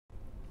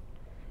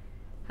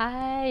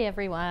Hi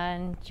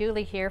everyone,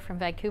 Julie here from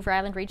Vancouver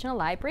Island Regional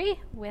Library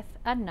with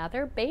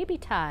another baby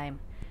time.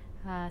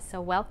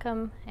 So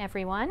welcome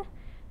everyone.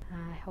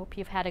 I hope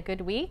you've had a good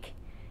week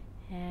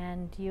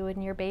and you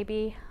and your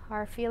baby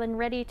are feeling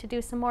ready to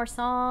do some more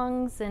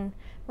songs and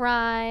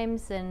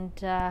rhymes and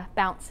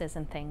bounces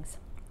and things.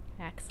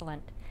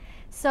 Excellent.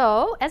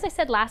 So as I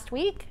said last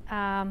week,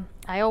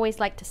 I always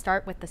like to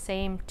start with the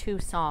same two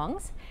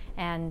songs,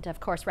 and of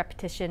course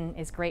repetition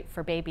is great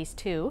for babies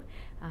too.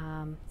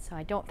 So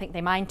I don't think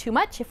they mind too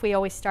much if we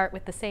always start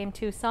with the same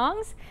two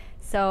songs.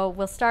 So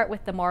we'll start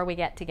with The More We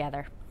Get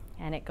Together,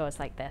 and it goes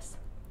like this.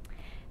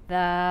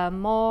 The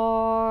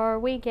more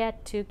we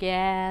get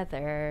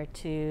together,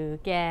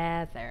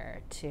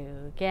 together,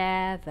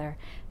 together,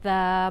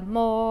 the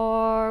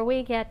more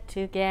we get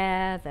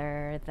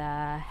together,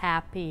 the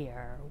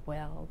happier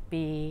we'll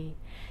be.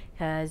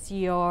 'Cause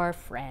your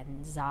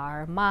friends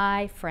are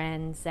my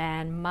friends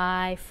and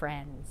my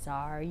friends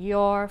are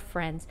your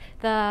friends.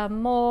 The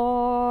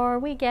more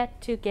we get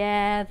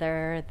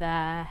together,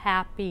 the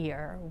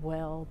happier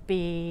we'll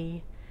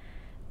be.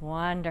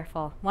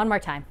 Wonderful. One more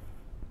time.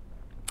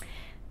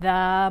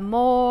 The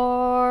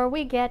more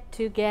we get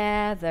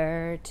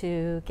together,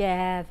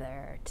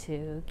 together,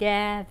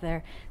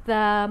 together,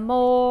 the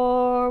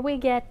more we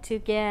get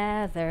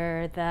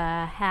together,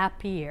 the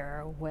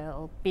happier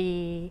we'll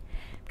be.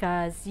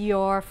 'Cause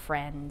your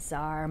friends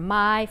are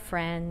my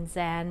friends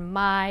and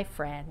my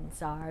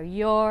friends are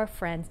your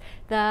friends.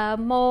 The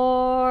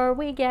more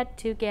we get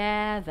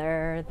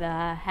together,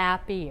 the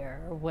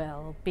happier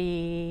we'll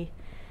be.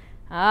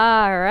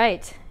 All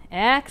right,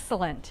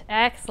 excellent,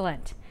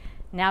 excellent.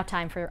 Now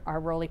time for our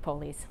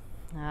roly-polies.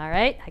 All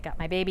right, I got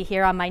my baby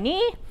here on my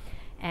knee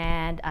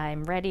and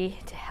I'm ready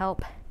to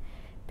help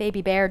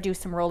baby bear do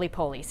some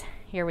roly-polies.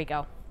 Here we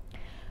go.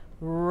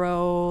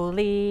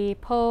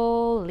 Roly-poly,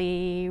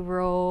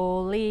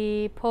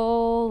 roly-poly,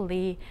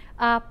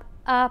 up,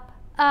 up,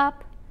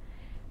 up,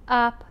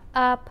 up,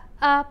 up,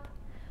 up.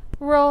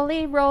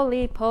 Roly,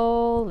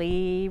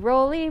 roly-poly,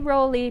 roly,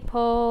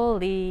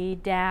 roly-poly,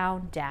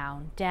 down,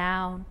 down,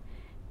 down,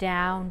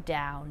 down,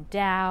 down,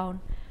 down.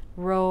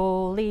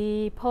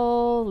 Roly-poly,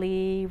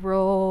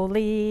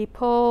 roly-poly,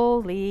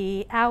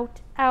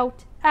 out,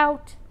 out,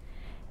 out,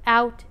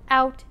 out,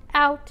 out,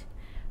 out.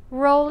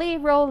 Roly,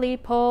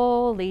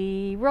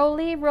 roly-poly,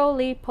 roly,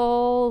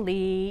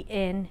 roly-poly,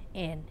 in,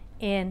 in,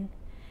 in,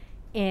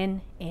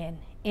 in, in,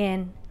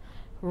 in.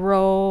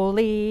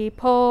 Roly-poly,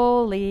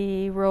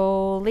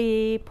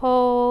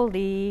 roly-poly,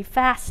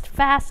 fast,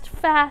 fast,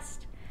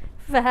 fast,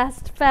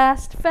 fast,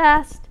 fast,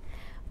 fast.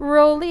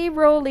 Roly,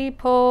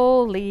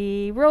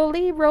 roly-poly,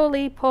 roly,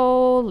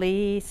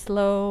 roly-poly,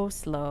 slow,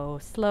 slow,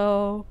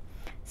 slow,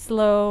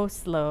 slow,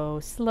 slow,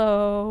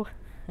 slow.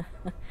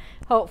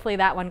 Hopefully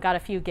that one got a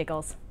few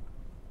giggles.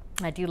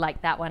 I do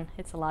like that one.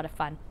 It's a lot of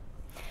fun.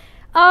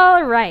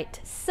 All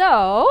right,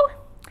 so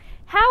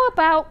how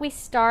about we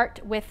start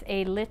with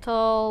a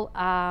little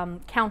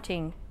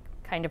counting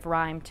kind of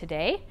rhyme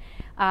today.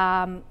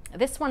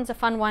 This one's a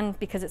fun one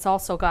because it's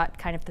also got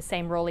kind of the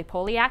same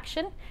roly-poly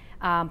action.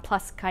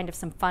 Plus kind of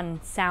some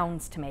fun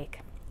sounds to make.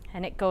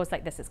 And it goes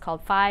like this. It's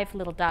called 5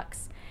 Little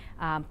Ducks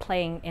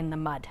Playing in the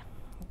Mud.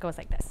 It goes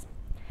like this.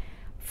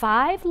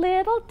 5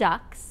 little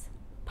ducks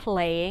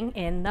playing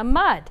in the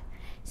mud.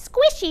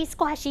 Squishy,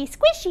 squashy,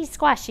 squishy,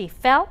 squashy,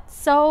 felt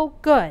so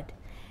good.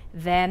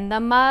 Then the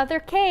mother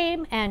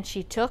came and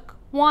she took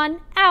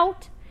one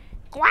out.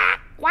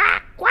 Quack,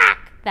 quack,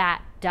 quack,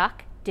 that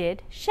duck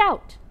did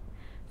shout.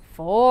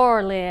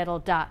 4 little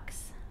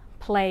ducks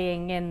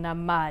playing in the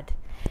mud.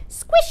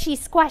 Squishy,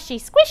 squashy,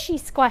 squishy,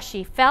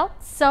 squashy,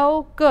 felt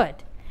so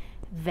good.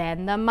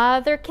 Then the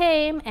mother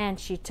came and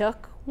she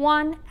took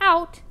one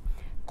out.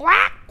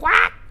 Quack,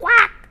 quack,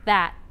 quack,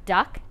 that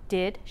duck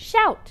did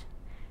shout.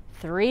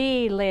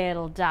 3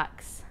 little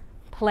ducks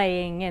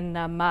playing in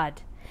the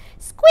mud.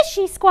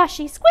 Squishy,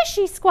 squashy,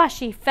 squishy,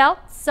 squashy,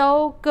 felt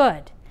so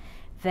good.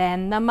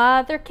 Then the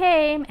mother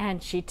came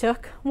and she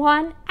took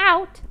one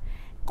out.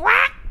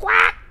 Quack,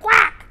 quack,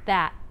 quack,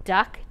 that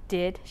duck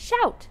did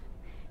shout.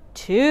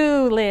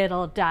 2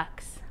 little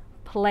ducks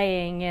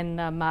playing in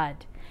the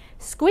mud.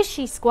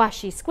 Squishy,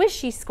 squashy,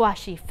 squishy,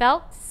 squashy,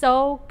 felt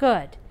so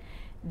good.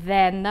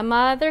 Then the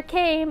mother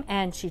came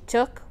and she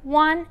took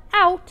one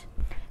out.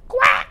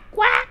 Quack,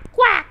 quack,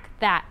 quack,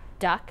 that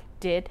duck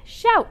did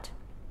shout.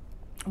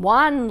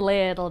 1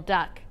 little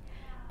duck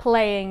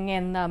playing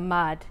in the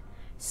mud.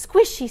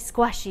 Squishy,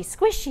 squashy,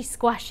 squishy,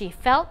 squashy,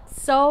 felt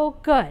so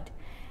good.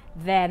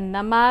 Then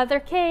the mother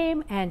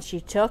came and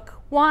she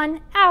took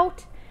one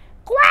out.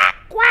 Quack,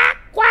 quack,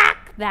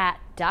 quack, that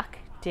duck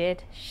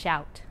did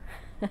shout.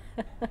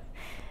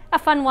 A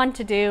fun one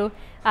to do,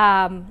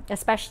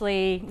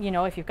 especially, you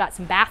know, if you've got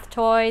some bath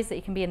toys that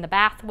you can be in the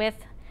bath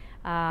with.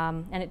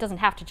 And it doesn't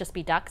have to just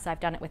be ducks. I've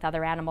done it with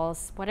other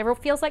animals. Whatever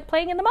feels like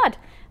playing in the mud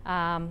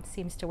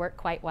seems to work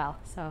quite well.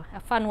 So a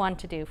fun one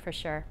to do for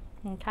sure.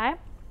 Okay.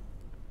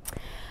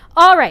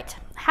 All right.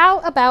 How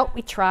about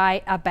we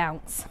try a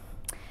bounce?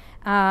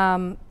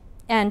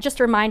 And just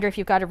a reminder, if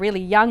you've got a really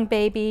young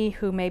baby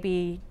who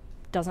maybe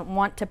doesn't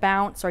want to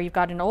bounce, or you've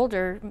got an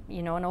older,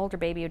 an older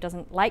baby who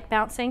doesn't like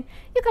bouncing,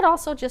 you could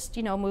also just,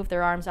 move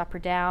their arms up or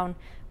down,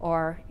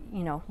 or,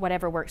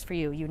 whatever works for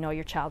you. You know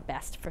your child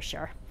best for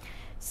sure.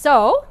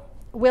 So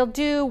we'll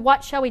do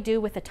What Shall We Do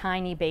with a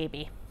Tiny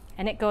Baby?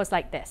 And it goes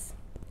like this.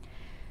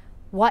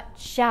 What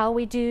shall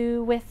we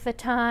do with a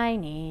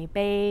tiny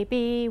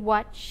baby?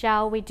 What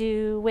shall we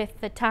do with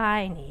a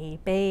tiny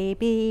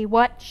baby?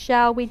 What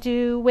shall we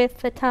do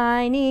with a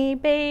tiny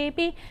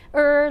baby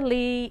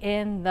early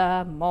in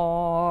the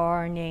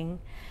morning?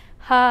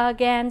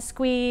 Hug and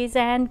squeeze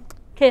and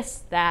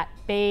kiss that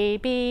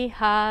baby.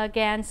 Hug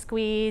and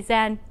squeeze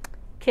and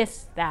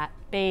kiss that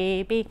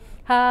baby.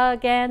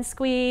 Hug and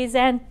squeeze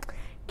and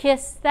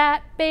kiss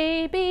that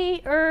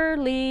baby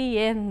early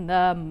in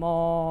the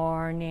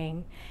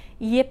morning.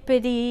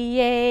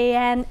 Yippity-yay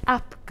and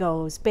up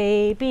goes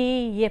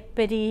baby,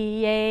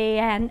 yippity-yay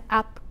and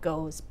up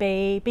goes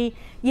baby,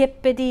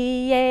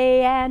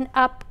 yippity-yay and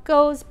up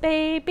goes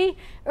baby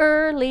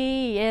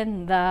early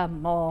in the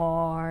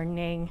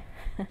morning.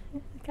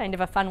 Kind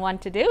of a fun one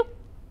to do.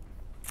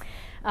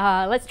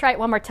 Let's try it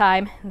one more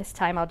time. This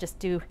time I'll just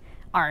do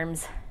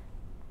arms.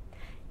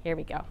 Here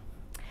we go.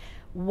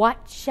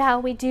 What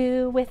shall we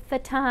do with the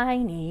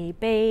tiny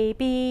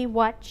baby?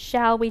 What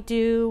shall we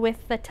do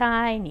with the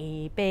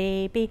tiny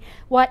baby?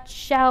 What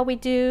shall we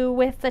do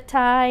with the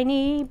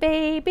tiny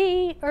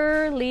baby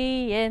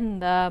early in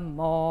the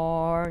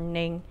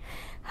morning?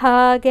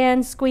 Hug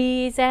and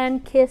squeeze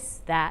and kiss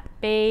that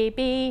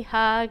baby.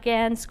 Hug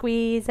and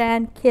squeeze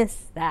and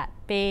kiss that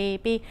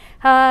baby.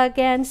 Hug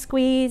and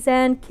squeeze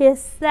and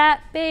kiss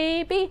that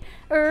baby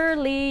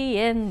early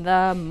in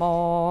the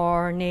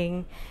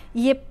morning.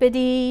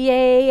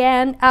 Yippity-yay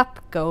and up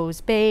goes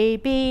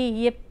baby,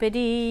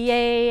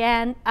 yippity-yay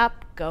and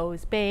up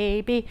goes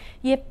baby,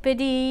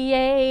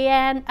 yippity-yay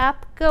and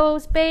up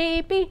goes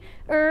baby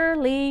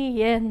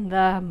early in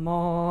the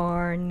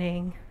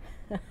morning.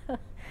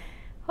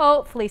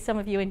 Hopefully some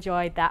of you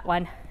enjoyed that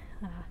one.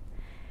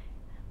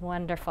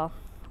 Wonderful,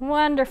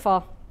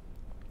 wonderful.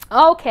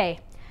 Okay,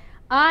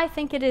 I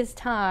think it is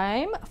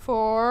time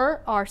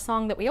for our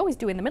song that we always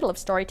do in the middle of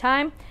story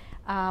time,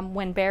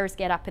 When Bears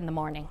Get Up in the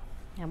Morning.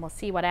 And we'll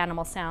see what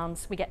animal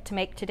sounds we get to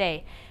make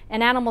today.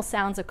 And animal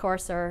sounds, of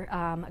course, are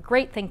a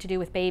great thing to do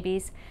with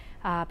babies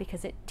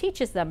because it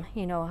teaches them,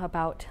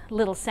 about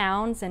little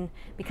sounds and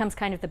becomes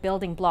kind of the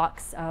building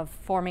blocks of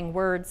forming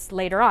words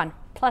later on.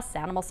 Plus,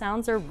 animal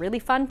sounds are really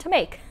fun to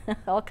make.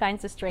 All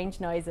kinds of strange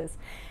noises.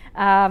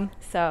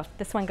 So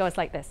this one goes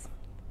like this.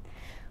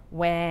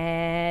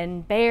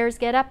 When bears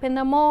get up in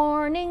the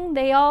morning,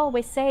 they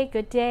always say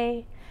good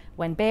day.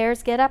 When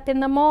bears get up in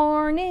the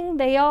morning,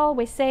 they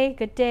always say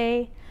good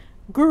day.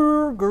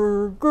 Grr,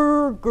 grr,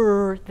 grr,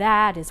 grr,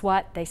 that is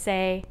what they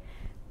say.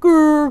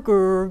 Grr,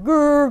 grr,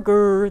 grr,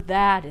 grr,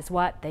 that is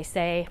what they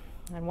say.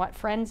 And what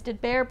friends did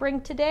Bear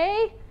bring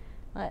today?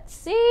 Let's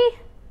see.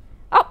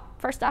 Oh,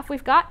 first off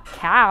we've got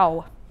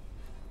cow.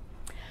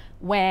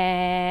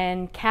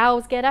 When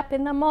cows get up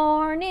in the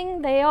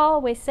morning, they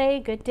always say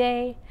good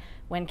day.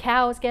 When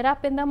cows get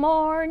up in the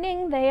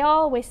morning, they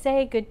always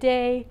say good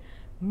day.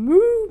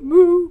 Moo,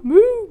 moo,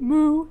 moo,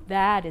 moo,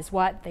 that is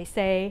what they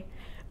say.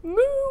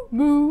 Moo,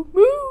 moo,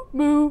 moo,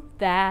 moo,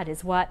 that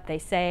is what they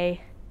say.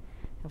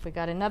 Have we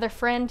got another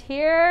friend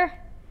here?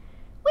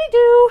 We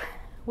do.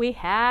 We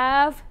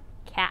have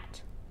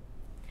cat.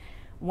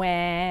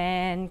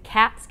 When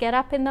cats get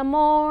up in the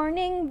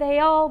morning, they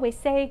always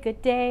say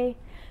good day.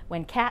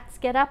 When cats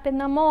get up in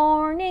the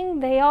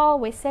morning, they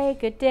always say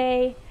good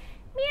day.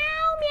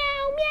 Meow,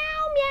 meow,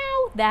 meow,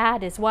 meow,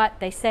 that is what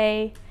they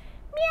say.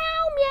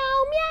 Meow,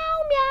 meow,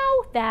 meow,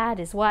 meow,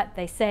 that is what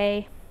they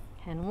say.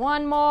 And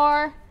one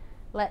more.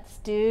 Let's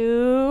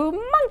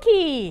do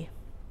monkey.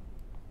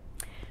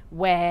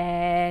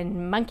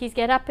 When monkeys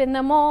get up in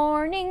the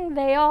morning,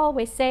 they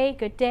always say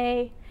good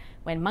day.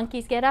 When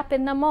monkeys get up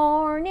in the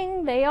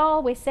morning, they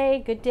always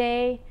say good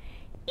day.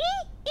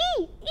 Ee,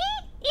 ee,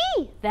 ee,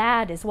 ee,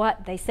 that is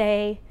what they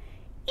say.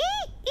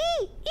 Ee,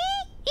 ee,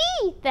 ee,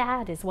 ee,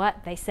 that is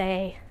what they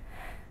say.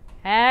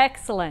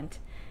 Excellent.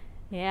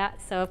 Yeah,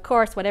 so of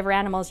course, whatever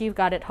animals you've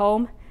got at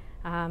home,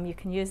 you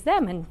can use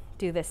them and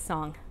do this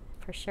song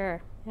for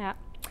sure. Yeah.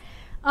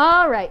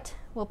 All right,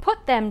 we'll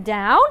put them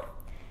down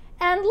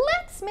and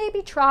let's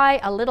maybe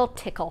try a little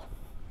tickle.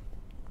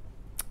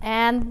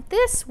 And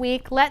this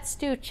week, let's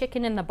do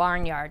chicken in the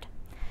barnyard.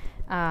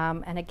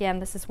 And again,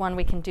 this is one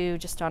we can do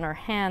just on our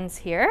hands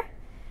here.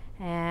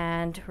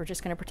 And we're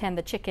just going to pretend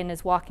the chicken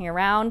is walking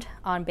around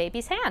on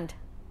baby's hand.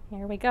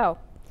 Here we go.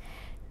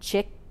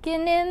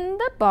 Chicken in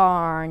the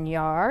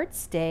barnyard,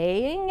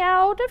 staying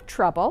out of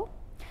trouble.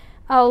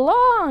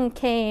 Along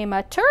came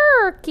a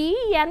turkey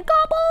and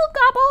gobble,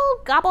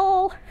 gobble,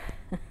 gobble.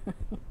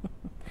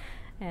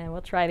 And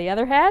we'll try the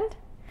other hand.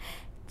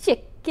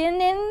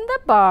 Chicken in the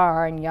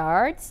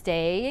barnyard,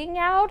 staying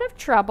out of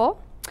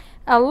trouble.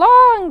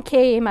 Along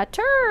came a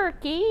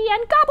turkey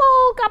and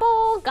gobble,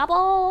 gobble,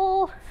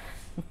 gobble.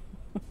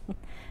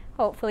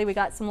 Hopefully we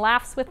got some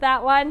laughs with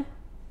that one.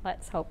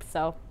 Let's hope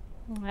so.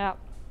 Yeah.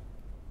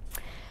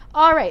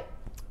 All right.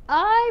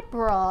 I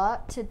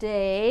brought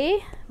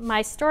today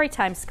my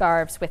Storytime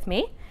scarves with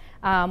me,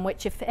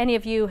 which if any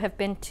of you have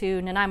been to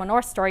Nanaimo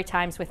North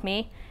Storytimes with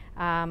me,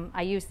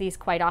 I use these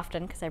quite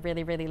often because I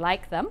really, really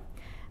like them.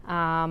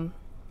 And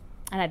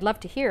I'd love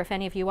to hear if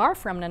any of you are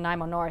from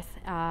Nanaimo North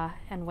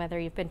and whether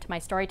you've been to my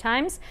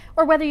Storytimes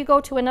or whether you go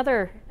to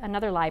another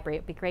library.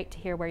 It'd be great to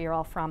hear where you're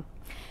all from.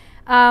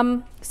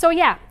 So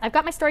yeah, I've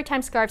got my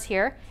Storytime scarves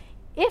here.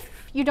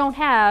 If you don't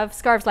have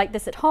scarves like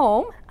this at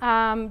home,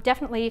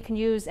 definitely you can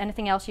use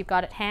anything else you've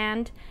got at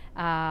hand,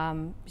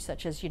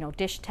 such as,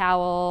 dish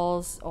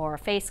towels or a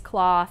face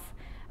cloth,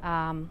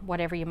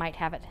 whatever you might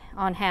have it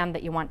on hand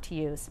that you want to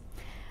use.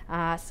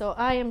 So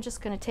I am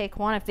just going to take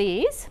one of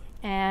these,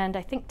 and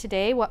I think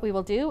today what we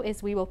will do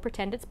is we will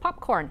pretend it's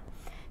popcorn.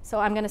 So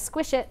I'm going to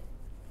squish it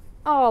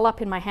all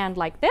up in my hand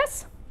like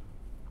this,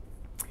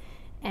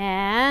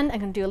 and I'm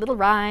going to do a little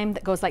rhyme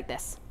that goes like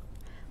this.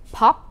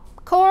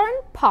 Popcorn,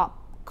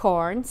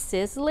 popcorn,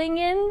 sizzling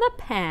in the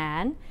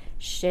pan,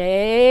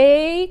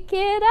 shake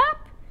it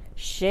up,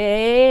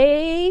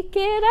 shake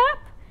it up.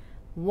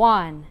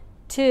 1,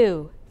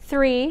 2,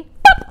 3,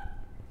 pop!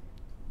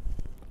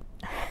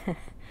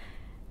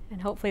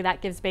 And hopefully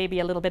that gives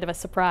baby a little bit of a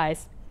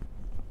surprise.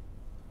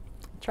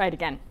 Try it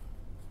again.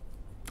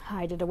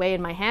 Hide it away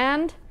in my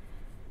hand.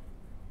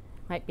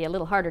 Might be a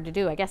little harder to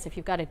do, I guess, if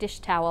you've got a dish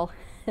towel.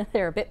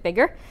 They're a bit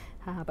bigger,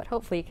 but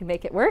hopefully you can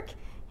make it work.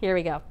 Here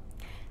we go.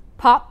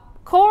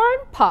 Popcorn,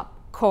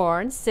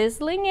 popcorn,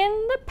 sizzling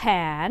in the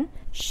pan,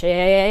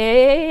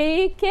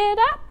 shake it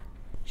up,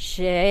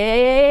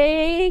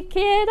 shake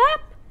it up.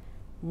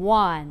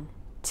 1,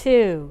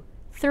 2,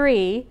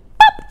 3,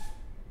 pop!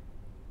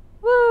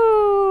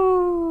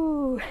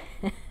 Woo!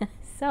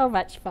 So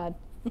much fun.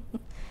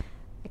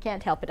 I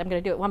can't help it. I'm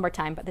going to do it one more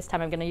time, but this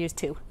time I'm going to use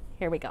 2.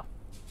 Here we go.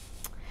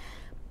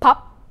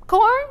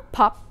 Popcorn,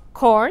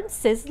 popcorn,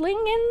 sizzling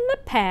in the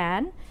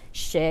pan,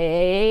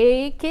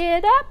 shake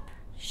it up,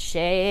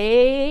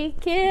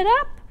 shake it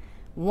up.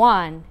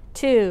 1,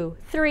 2,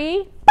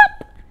 3,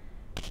 pop!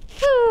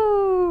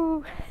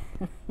 Woo!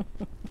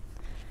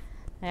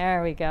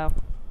 There we go.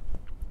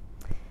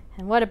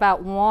 And what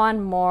about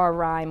one more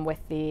rhyme with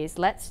these?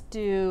 Let's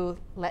go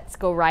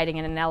riding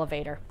in an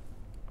elevator,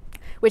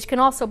 which can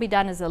also be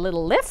done as a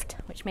little lift,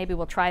 which maybe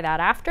we'll try that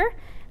after.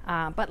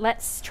 But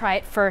let's try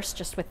it first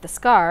just with the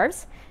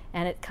scarves,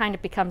 and it kind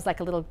of becomes like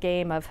a little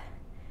game of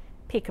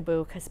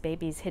peekaboo because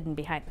baby's hidden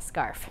behind the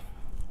scarf.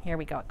 Here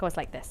we go. It goes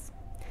like this.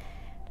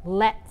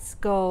 Let's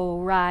go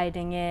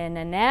riding in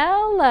an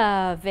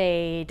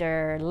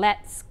elevator.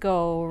 Let's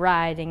go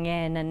riding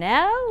in an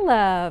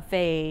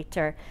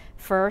elevator.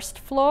 First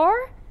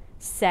floor,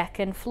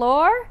 second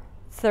floor,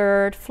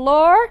 third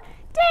floor,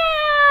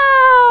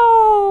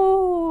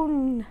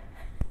 down.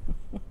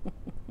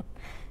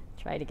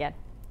 Try it again.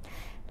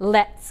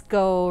 Let's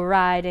go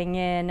riding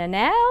in an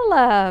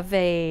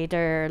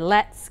elevator.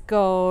 Let's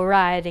go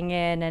riding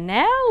in an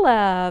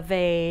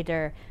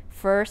elevator.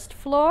 First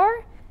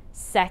floor,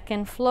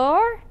 second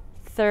floor,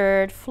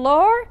 third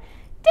floor,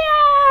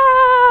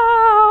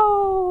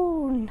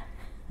 down.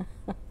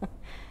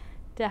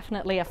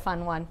 Definitely a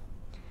fun one.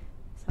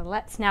 So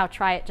let's now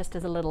try it just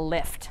as a little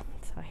lift.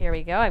 So here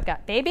we go. I've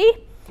got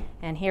baby,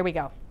 and here we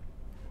go.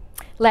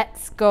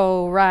 Let's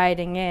go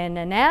riding in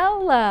an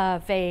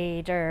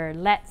elevator.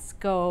 Let's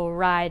go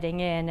riding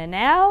in an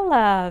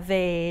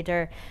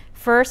elevator.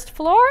 First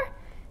floor,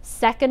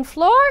 second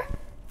floor,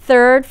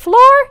 third floor,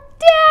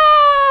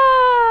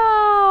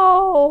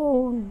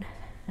 down.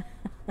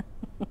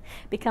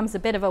 Becomes a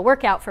bit of a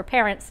workout for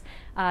parents,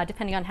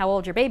 depending on how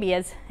old your baby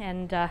is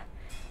and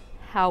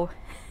how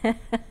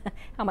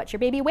much your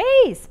baby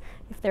weighs,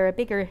 if they're a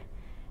bigger,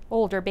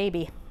 older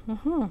baby.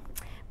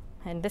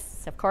 And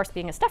this, of course,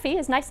 being a stuffy,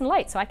 is nice and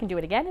light, so I can do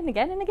it again and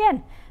again and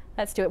again.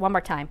 Let's do it one more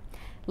time.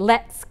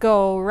 Let's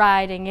go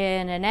riding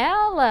in an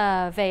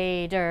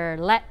elevator.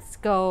 Let's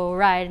go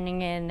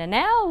riding in an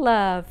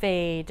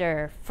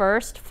elevator.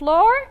 First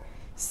floor,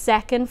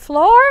 second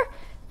floor,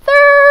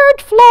 third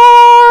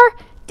floor,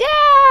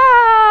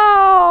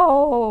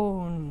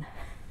 down.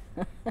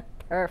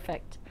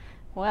 Perfect.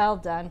 Well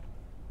done.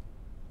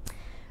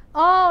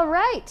 All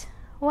right.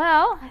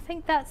 Well, I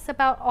think that's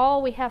about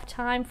all we have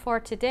time for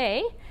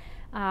today.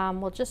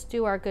 We'll just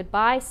do our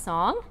goodbye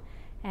song,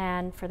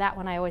 and for that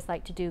one I always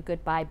like to do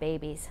Goodbye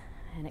Babies,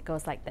 and it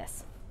goes like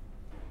this.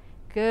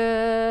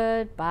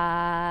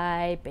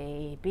 Goodbye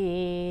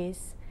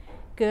babies,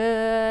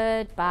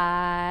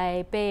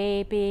 goodbye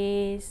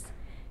babies,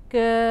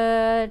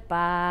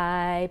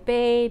 goodbye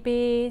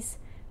babies,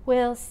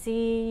 we'll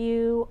see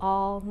you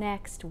all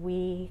next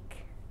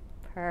week.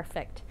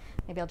 Perfect.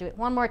 Maybe I'll do it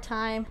one more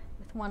time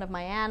with one of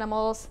my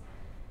animals.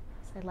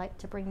 So I'd like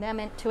to bring them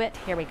into it.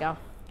 Here we go.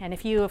 And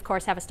if you, of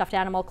course, have a stuffed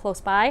animal close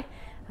by,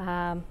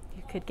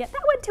 you could get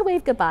that one to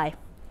wave goodbye.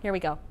 Here we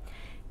go.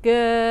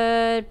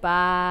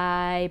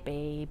 Goodbye,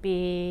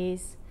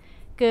 babies.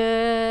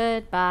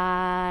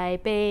 Goodbye,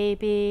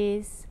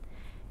 babies.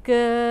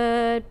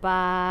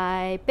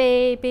 Goodbye,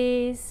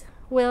 babies.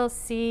 We'll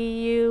see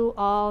you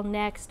all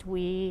next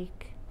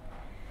week.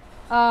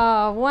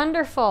 Oh,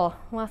 wonderful.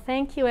 Well,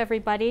 thank you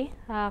everybody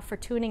for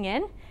tuning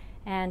in.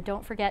 And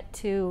don't forget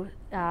to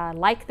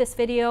like this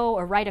video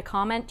or write a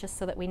comment just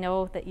so that we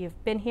know that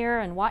you've been here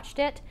and watched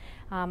it.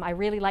 I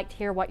really like to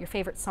hear what your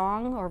favorite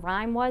song or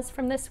rhyme was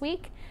from this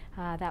week.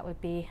 That would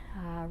be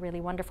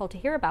really wonderful to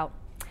hear about.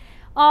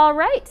 All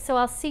right, so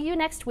I'll see you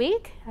next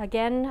week.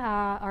 Again,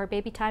 our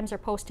baby times are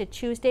posted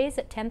Tuesdays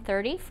at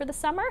 10:30 for the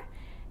summer.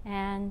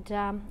 And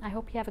I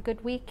hope you have a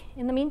good week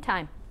in the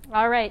meantime.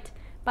 All right,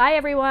 bye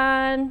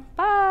everyone.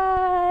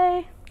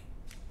 Bye.